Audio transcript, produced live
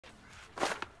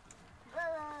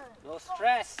No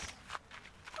stress.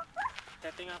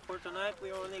 Setting up for tonight.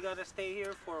 We only gotta stay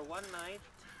here for one night.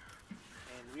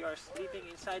 And we are sleeping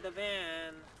inside the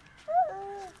van.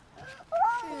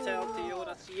 Hotel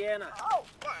Toyota Sienna.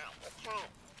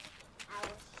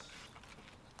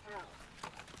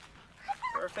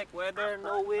 Perfect weather,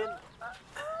 no wind.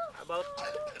 About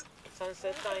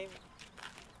sunset time.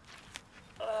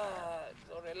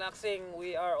 So relaxing.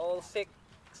 We are all sick,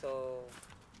 so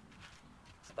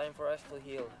it's time for us to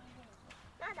heal.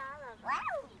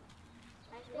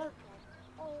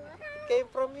 It came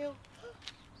from you.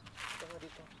 Tama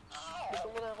dito. Gusto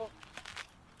mo na ako.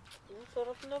 Ang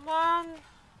sarap naman.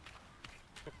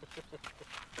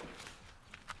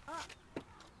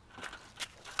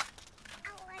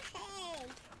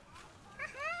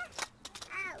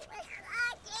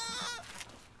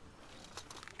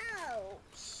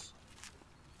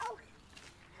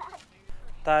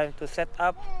 Time to set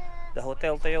up the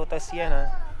Hotel Toyota Sienna.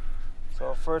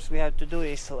 So first we have to do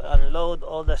is to unload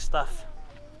all the stuff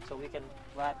so we can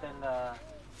flatten the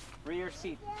rear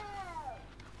seat.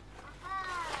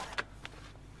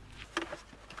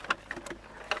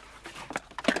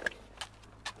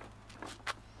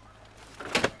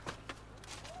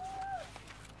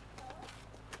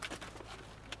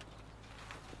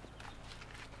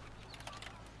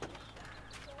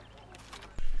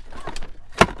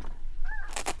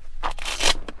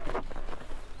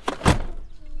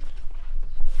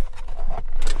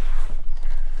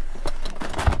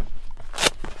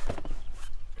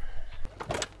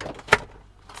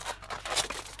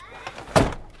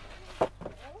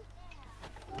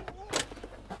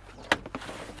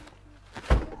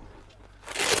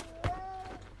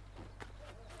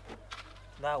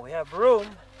 Now we have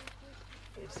room.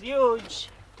 It's huge.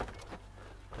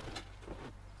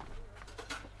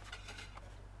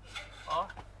 Oh,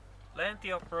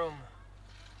 plenty of room.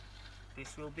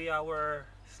 This will be our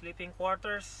sleeping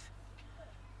quarters.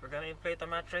 We're gonna inflate a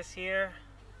mattress here.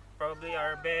 Probably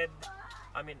our bed,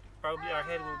 probably our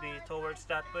head will be towards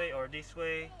that way or this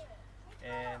way.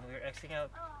 And we're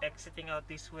exiting out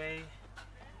this way.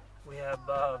 We have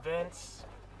vents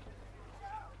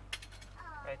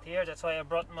right here. That's why I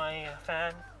brought my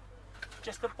fan,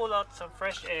 just to pull out some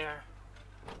fresh air.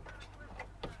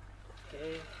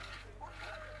 Okay,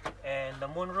 and the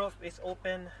moonroof is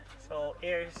open, so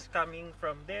air is coming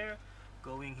from there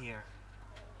going here.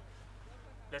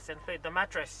 Let's inflate the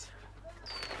mattress.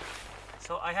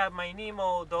 So I have my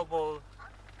Nemo double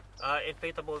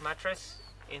inflatable mattress,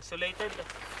 insulated.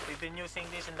 We've been using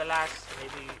this in the last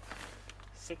maybe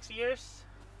 6 years.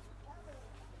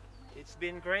 It's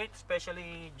been great,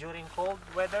 especially during cold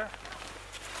weather.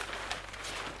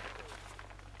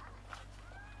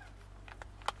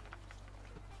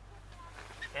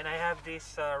 And I have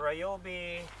this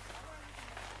Ryobi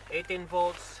 18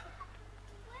 volts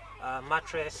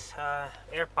mattress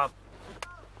air pump.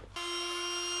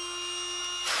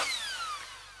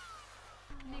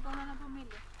 Hindi ko na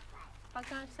pumili.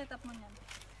 Pagka-set up mo yan.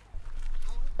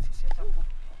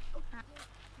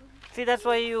 See, that's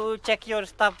why you check your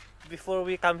stuff before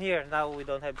we come here. Now we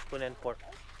don't have spoon and fork.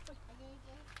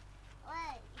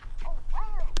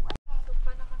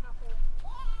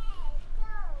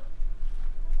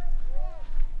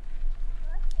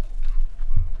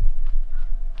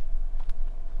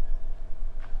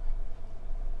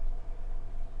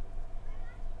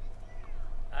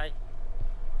 Hi.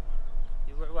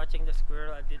 You were watching the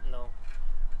squirrel, I didn't know.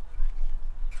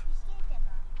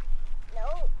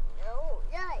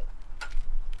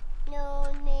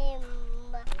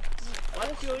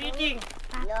 What you eating?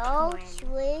 No,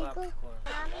 sweet.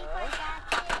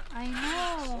 I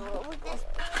know. With the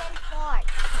spoon and fork.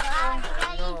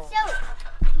 I No. eat soup.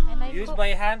 And I Use cook, by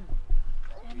hand.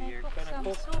 and I We're cook gonna some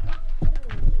cook soup.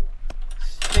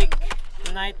 steak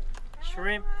tonight,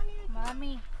 shrimp,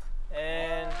 Mommy,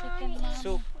 and chicken mommy.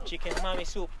 soup, chicken mommy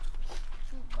soup.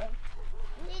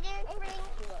 We didn't bring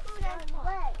spoon and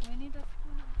fork. We need a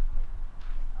spoon.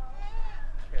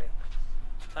 Okay.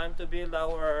 Time to build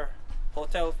our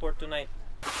hotel for tonight.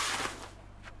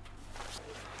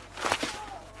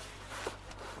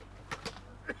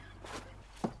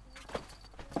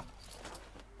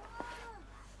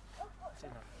 That's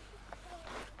enough.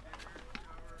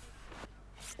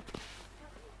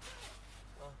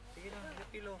 Oh, sige na, the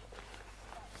pillow.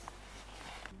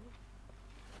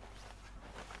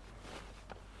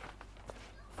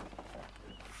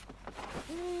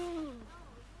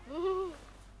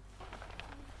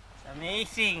 It's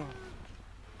amazing.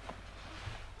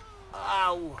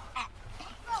 Ow.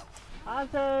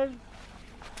 Hazel.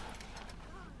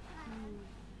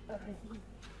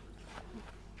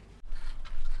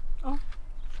 Oh.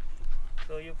 So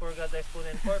So you forgot the spoon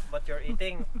and fork, but you're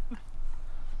eating.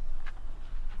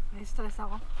 Na-stress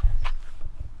ako.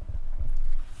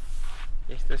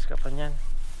 Stress ka pa niyan.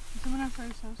 Gusto mo ng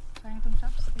soy sauce? Sayang itong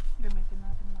chopstick. Gamitin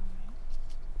natin mamaya.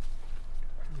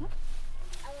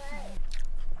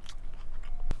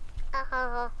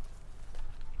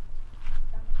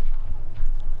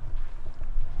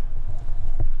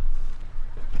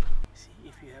 See,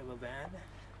 if you have a van,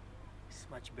 it's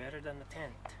much better than a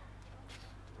tent.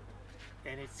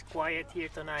 And it's quiet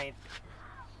here tonight.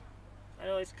 I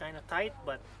know it's kind of tight,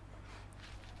 but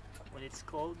when it's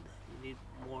cold, you need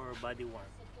more body warmth.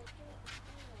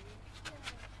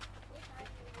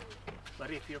 But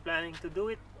if you're planning to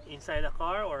do it inside a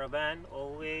car or a van,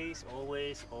 always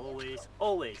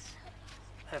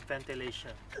have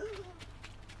ventilation.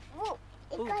 Oh,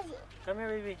 Ooh, come here,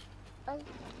 baby.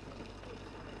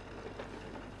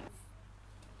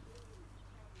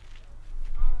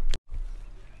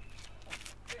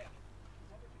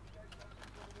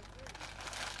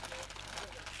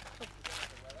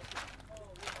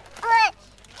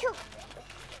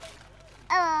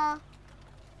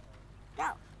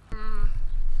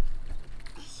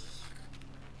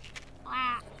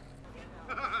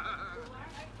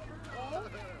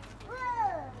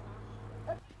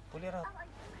 Pull it out.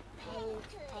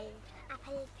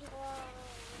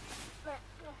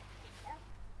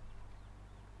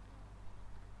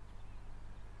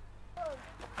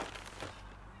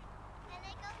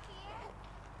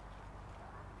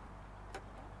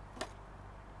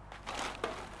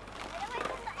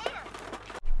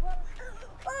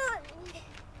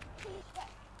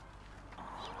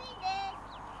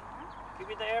 Give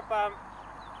me the air pump.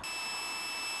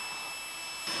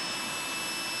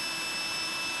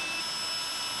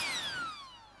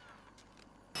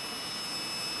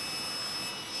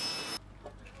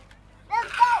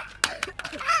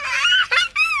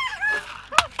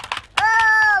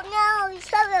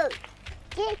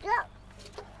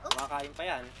 Makakain pa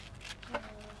yan.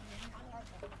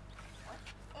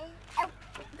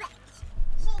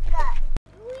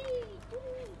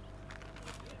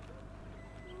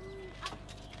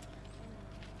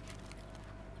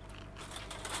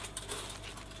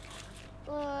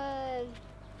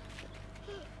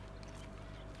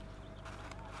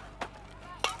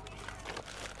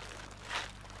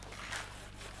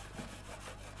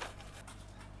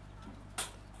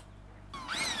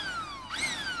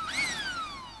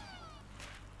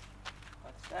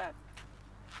 What's that?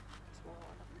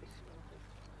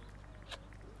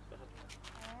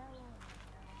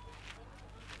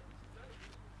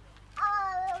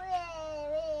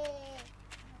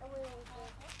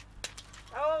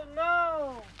 Oh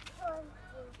no!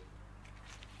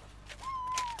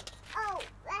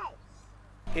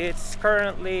 It's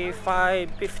currently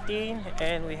 5:15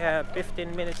 and we have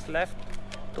 15 minutes left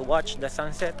to watch the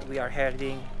sunset. We are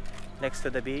heading next to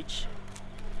the beach,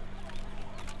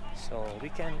 so we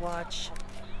can watch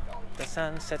the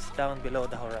sun sets down below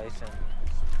the horizon.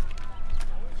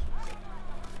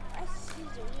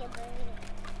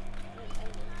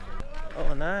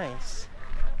 Oh, nice.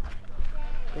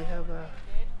 They have a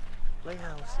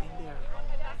playhouse in there.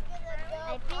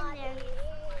 I've been there.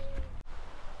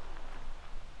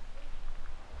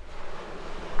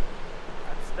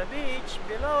 That's the beach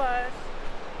below us.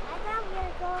 I thought we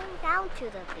were going down to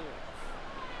the beach.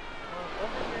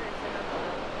 Over here is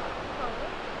another.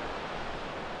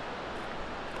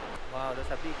 Wow,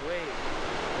 that's a big wave.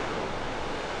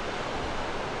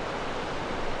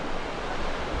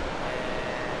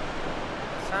 And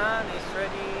the sun is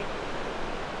ready,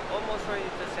 almost ready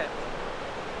to set.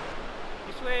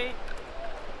 This way,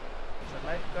 it's a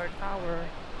lifeguard tower.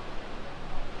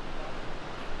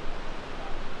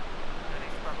 That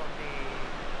is probably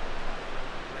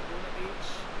Laguna Beach,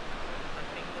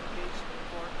 Huntington Beach,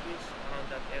 Port Beach, around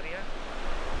that area.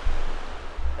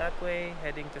 That way,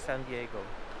 heading to San Diego.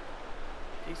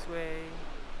 This way,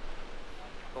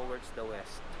 towards the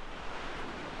west.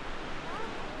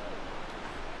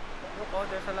 Look, oh,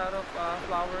 there's a lot of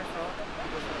flowers, oh,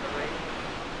 because of the rain.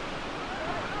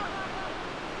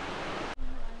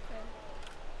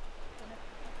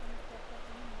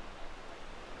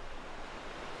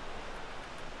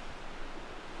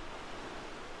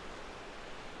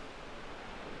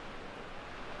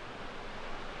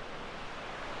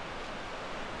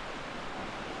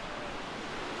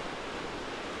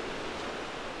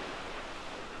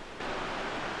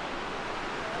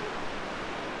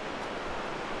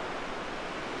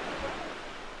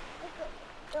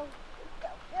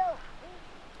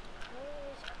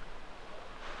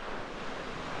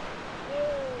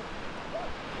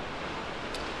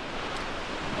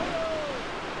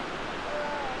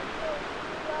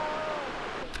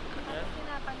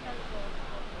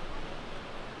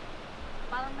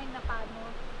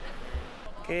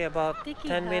 Okay, about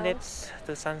Tiki 10 house. minutes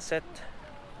to sunset.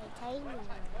 Tiny.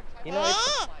 You know,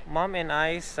 it's mom and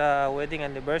I's wedding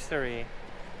anniversary.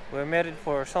 We're married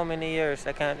for so many years,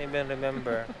 I can't even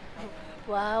remember.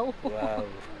 Wow. How Wow.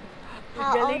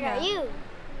 old Galing, are ah. you?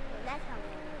 That's how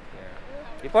old.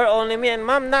 Yeah. Before only me and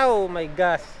mom, now, oh my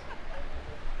gosh.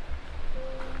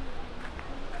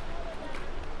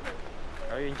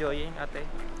 Are you enjoying, ate?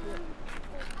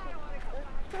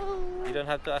 You don't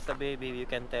have to ask the baby, you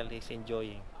can tell he's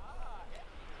enjoying.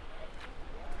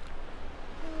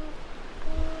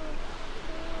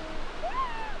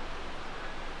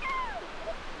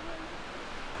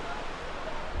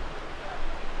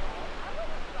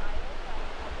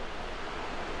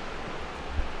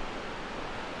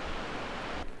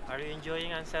 Are you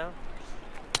enjoying, Ansel?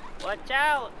 Watch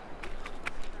out!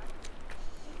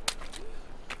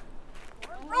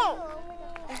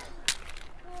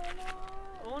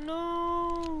 Oh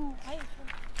no!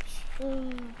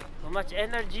 Too much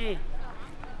energy.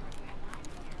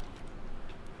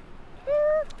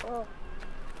 Oh.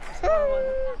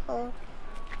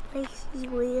 I see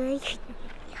where I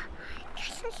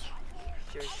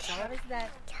Your son? What is that?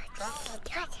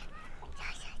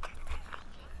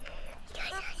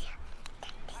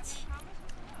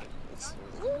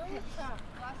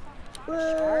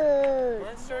 Whoa.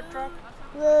 Monster truck?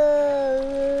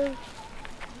 Whoa.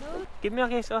 Give me a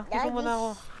kiss, oh. Kiss mo muna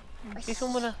ako. Kiss mo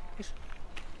muna. Kiss.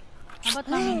 How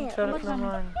about mommy? How Sarap about mommy?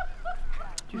 naman.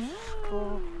 Diyos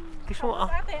ko. Kiss mo, ah.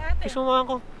 Ate, ate. Kiss mo mga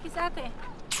ako. Kiss ate.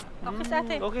 Oh, kiss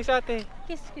ate. Okay sa ate.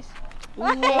 Kiss, kiss.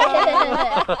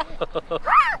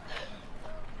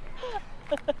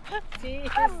 She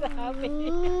is happy.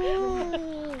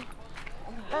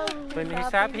 When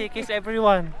he's happy, he kiss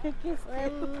everyone.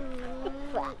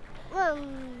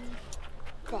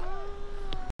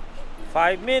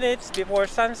 5 minutes before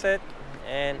sunset,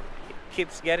 and it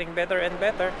keeps getting better and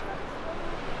better.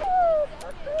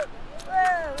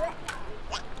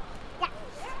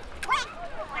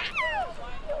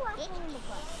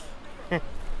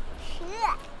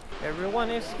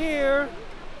 Everyone is here.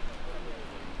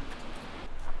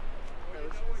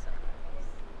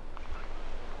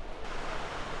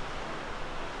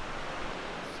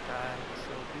 Sky is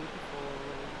so beautiful.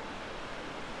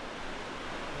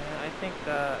 Yeah, I think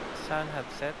the sun have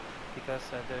set because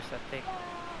there's a thick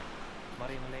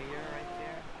marine layer right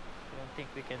there. I don't think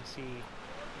we can see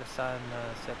the sun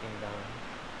setting down.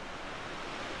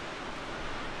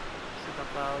 See the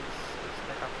clouds? It's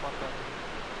like a cotton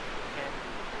candy.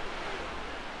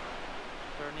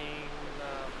 Turning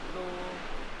blue,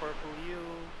 purple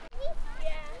hue.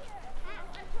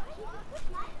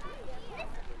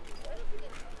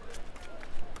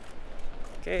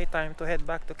 Okay, time to head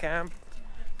back to camp,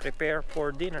 prepare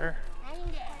for dinner,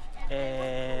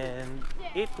 and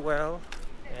eat well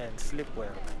and sleep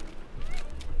well.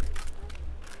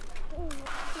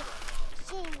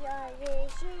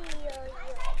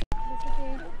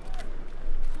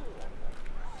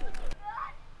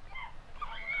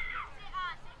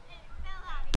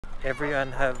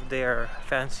 Everyone have their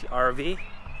fancy RV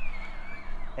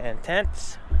and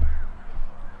tents.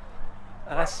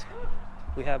 Us,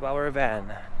 we have our van.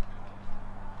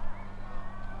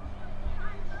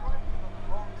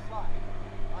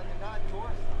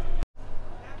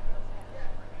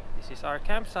 This is our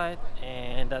campsite,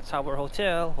 and that's our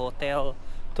hotel, Hotel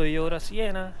Toyota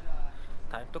Sienna.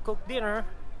 Time to cook dinner.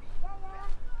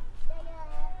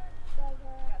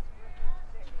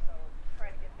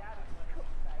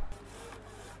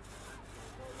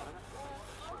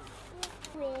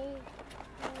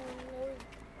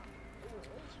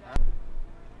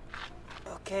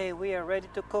 Okay, we are ready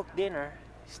to cook dinner.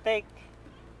 Steak.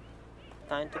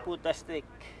 Time to put the steak.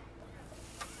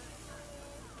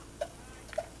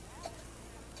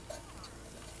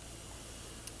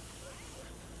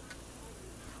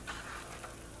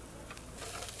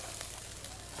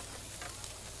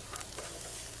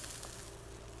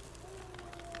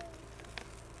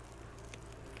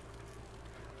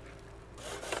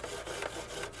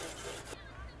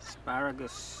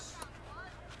 Asparagus.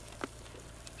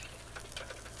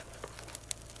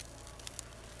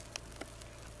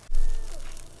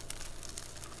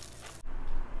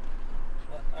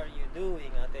 What are you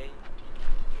doing, ate?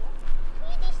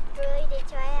 We destroyed it,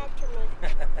 so I had to make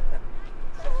it.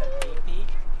 Such a baby.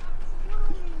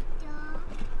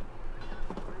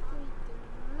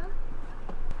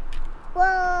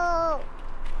 Whoa!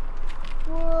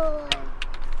 Whoa!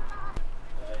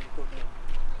 What are you cooking?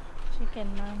 Chicken,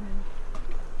 mommy.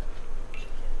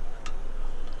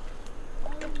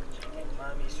 Chicken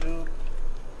mommy soup.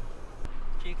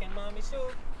 Chicken mommy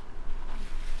soup.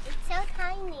 It's so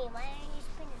tiny. Why are you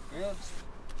spinning? Yeah,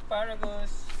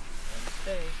 asparagus.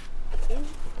 Stay. I don't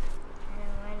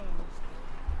want it.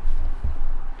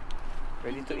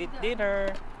 Ready to eat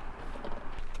dinner.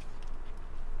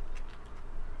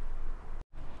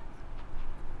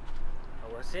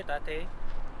 How was it, Ate?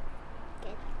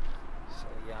 Good. So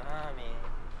yummy.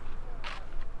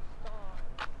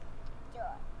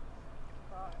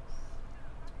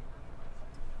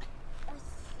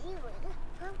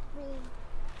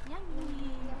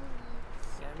 Yummy.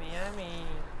 Yummy, yummy.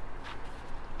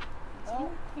 Sige,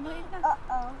 go eat na.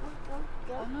 Oh,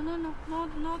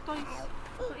 no toys.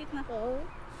 Go eat na.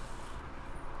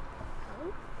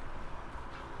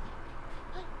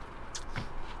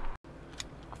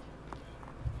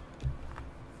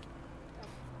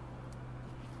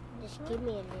 Just give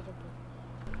me a little bit.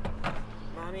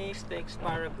 Mommy's the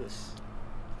asparagus.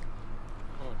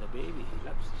 Oh, the baby, he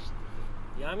loves it.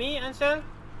 Yummy, Ansel?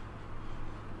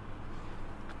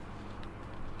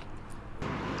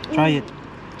 Try it.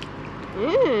 So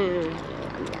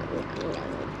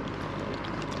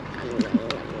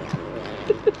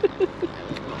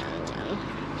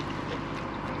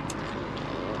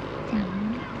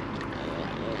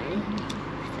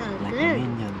Like a good.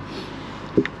 minion.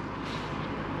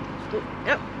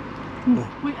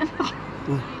 Uy, anak.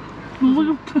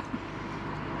 Mamulog ka.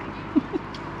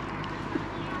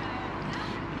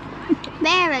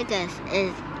 Asparagus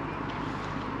is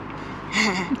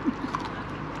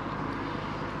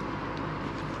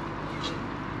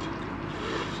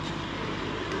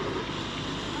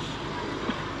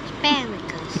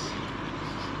asparagus.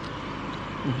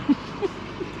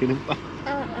 Ganun pa.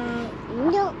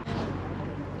 No.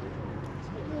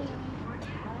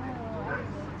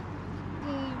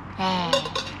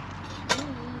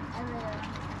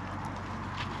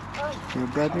 Your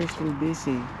brother's still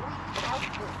busy.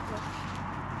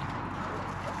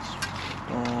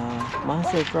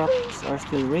 Monster trucks are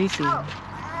still racing.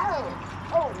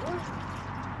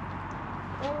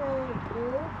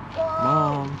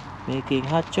 Mom making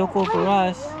hot choco for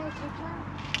us.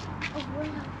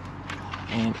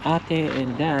 And Ate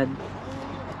and Dad,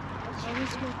 And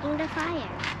smoking the fire.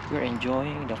 we're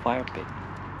enjoying the fire pit.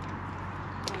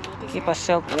 To keep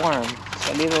ourselves warm. It's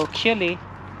a little chilly.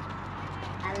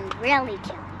 I'm really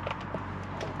chilly.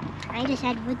 I just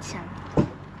had wood some.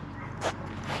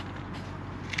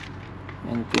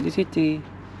 And Felicity,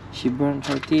 she burned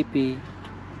her teepee.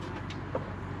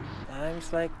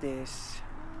 Times like this,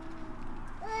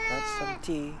 got some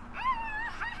tea.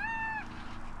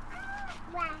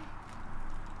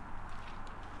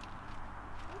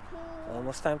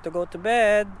 Almost time to go to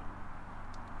bed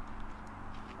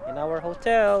in our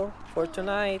hotel for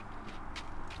tonight.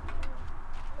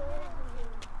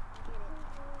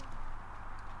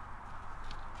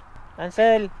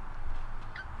 Ansel!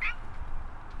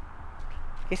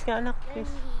 Kiss nga anak,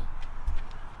 kiss.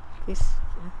 Kiss.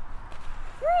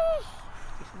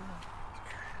 Kiss mo.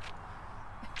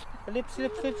 Lips,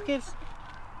 kiss.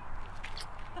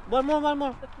 One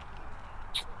more.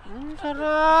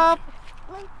 Sarap!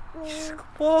 Diyos ko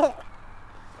po.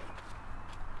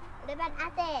 Diba,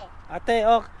 ate? Ate,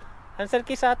 oh. Ansel,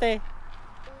 kiss ate.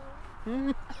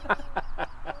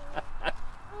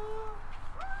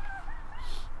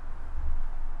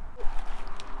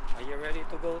 Are you ready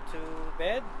to go to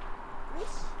bed?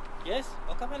 Yes?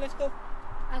 Oh, come on, let's go.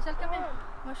 Ansel, come in.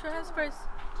 Wash your hands first.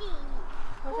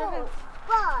 Wash your hands.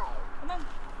 Come on.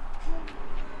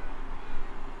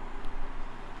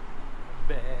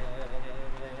 Bed.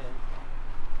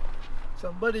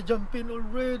 Somebody jump in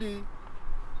already.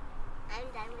 I'm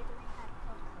done with my hot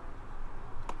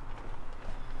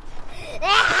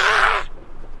cocoa.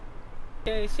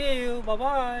 Okay, see you.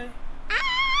 Bye-bye.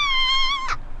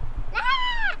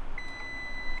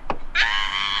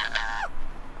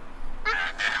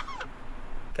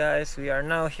 Guys, we are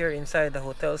now here inside the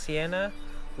Hotel Sienna.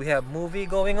 We have movie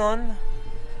going on.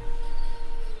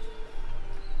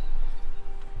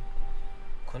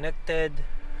 Connected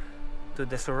to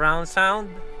the surround sound.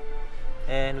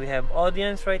 And we have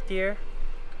audience right here.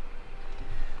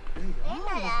 There's an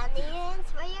audience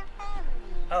for your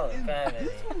family. Oh, family.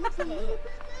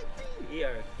 We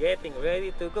are getting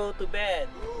ready to go to bed.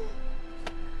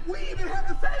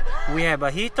 We have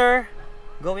a heater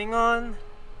going on.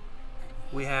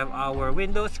 We have our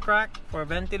windows cracked for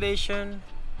ventilation.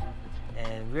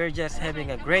 And we're just having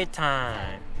a great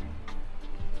time.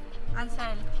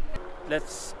 Ansel.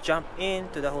 Let's jump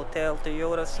into the Hotel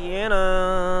Toyota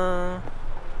Sienna.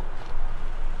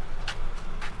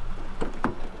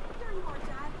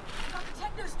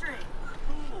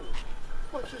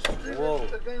 Whoa,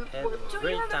 have a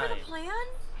great time. Plan?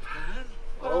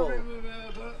 Oh,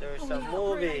 there's a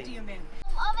movie.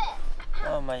 Love it.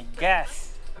 Oh my gosh.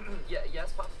 Yeah,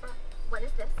 yes, Papa? What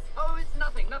is this? Oh, it's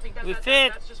nothing. We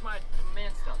fit. That's just my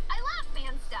man stuff. I love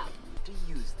man stuff. To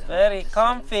use them. Very The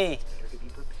comfy. same, better to be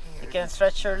prepared. You can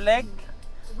stretch your leg.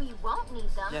 We won't need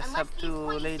them Just unless have these to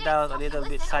pointy lay sticks down a help you little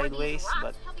bit listen, or these sideways, rocks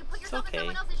but help you put it's yourself in okay.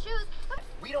 someone else's shoes.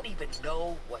 We don't even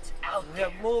know what's out We there.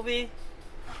 have movie.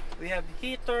 We have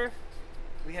heater.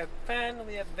 We have fan.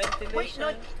 We have ventilation. Wait,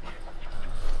 no.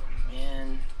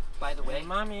 And by the way, And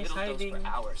Mommy is little dose hiding for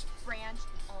hours. Branch,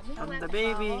 only From weapons the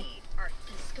baby. we need are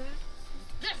this guy,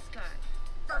 this guy,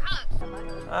 for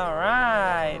hugs. All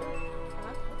right.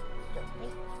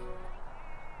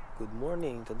 Good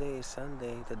morning. Today is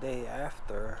Sunday, the day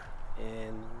after,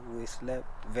 and we slept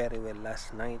very well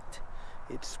last night.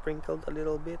 It sprinkled a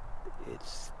little bit.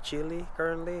 It's chilly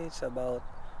currently. It's about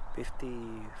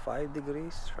 55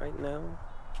 degrees right now,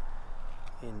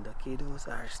 and the kiddos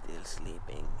are still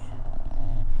sleeping.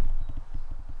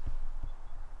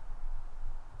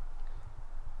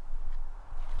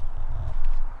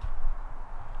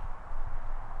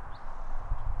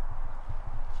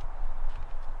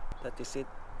 That is it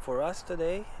for us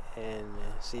today, and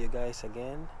see you guys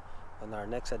again on our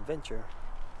next adventure.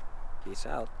 Peace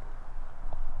out.